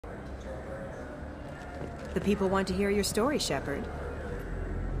The people want to hear your story, Shepard.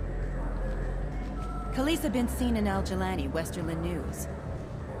 Khaleesa bint seen in Al-Jalani, Westerland News.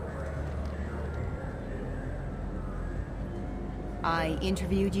 I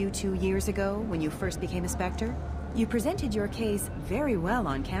interviewed you 2 years ago when you first became a Spectre. You presented your case very well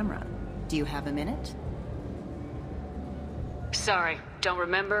on camera. Do you have a minute? Sorry, don't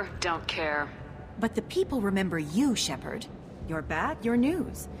remember, don't care. But the people remember you, Shepard. Your bat, your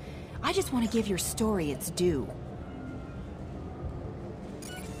news. I just want to give your story its due.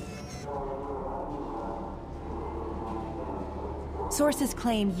 Sources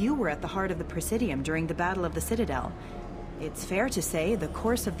claim you were at the heart of the Presidium during the Battle of the Citadel. It's fair to say the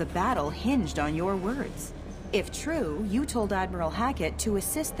course of the battle hinged on your words. If true, you told Admiral Hackett to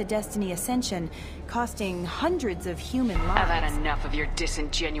assist the Destiny Ascension, costing hundreds of human lives. I've had enough of your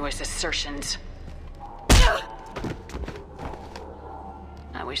disingenuous assertions.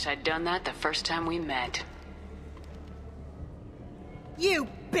 I wish I'd done that the first time we met. You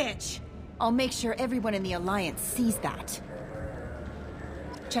bitch! I'll make sure everyone in the Alliance sees that.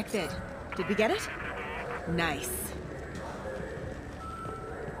 Check vid. Did we get it? Nice.